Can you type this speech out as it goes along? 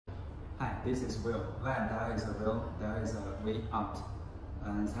this is will. When there is a will, there is a way out.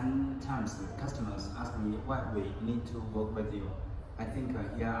 And sometimes customers ask me why we need to work with you. I think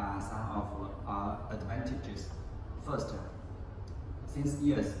here are some of our advantages. First, since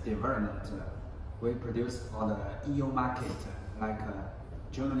years development, we produce for the EU market, like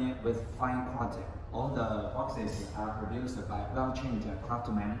Germany with fine quality. All the boxes are produced by well-trained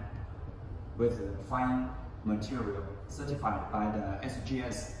craftsmen with fine material certified by the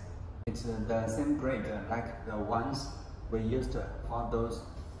SGS. It's the same grade like the ones we used for those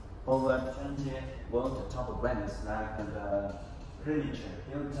over 20 world top brands like the Greenwich,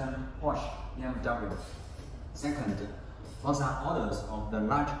 Hilton, Porsche, BMW. Second, for some orders of the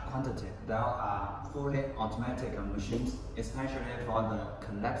large quantity, there are fully automatic machines, especially for the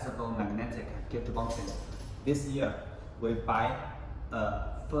collapsible magnetic gift boxes. This year, we buy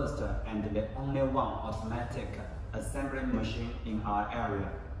a first and the only one automatic assembly machine in our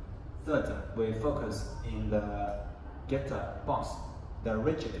area. Third, we focus in the gift box, the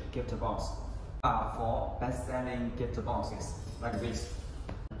rigid gift box. Are for best-selling gift boxes like this.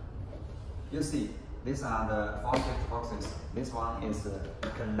 You see, these are the 4 gift boxes. This one is a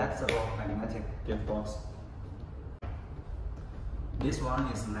collapsible magnetic gift box. This one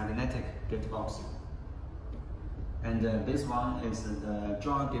is magnetic gift box. And this one is the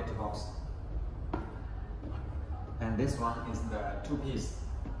drawer gift box. And this one is the 2-piece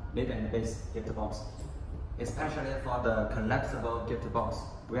lid and base gift box. Especially for the collapsible gift box,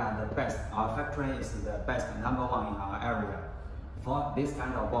 we are the best. Our factory is the best, #1 in our area. For this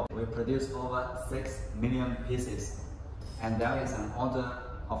kind of box, we produce over 6 million pieces. And there is an order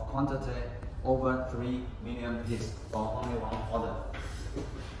of quantity over 3 million pieces for only one order.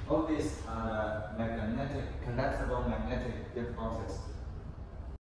 All these are magnetic, collapsible magnetic gift boxes.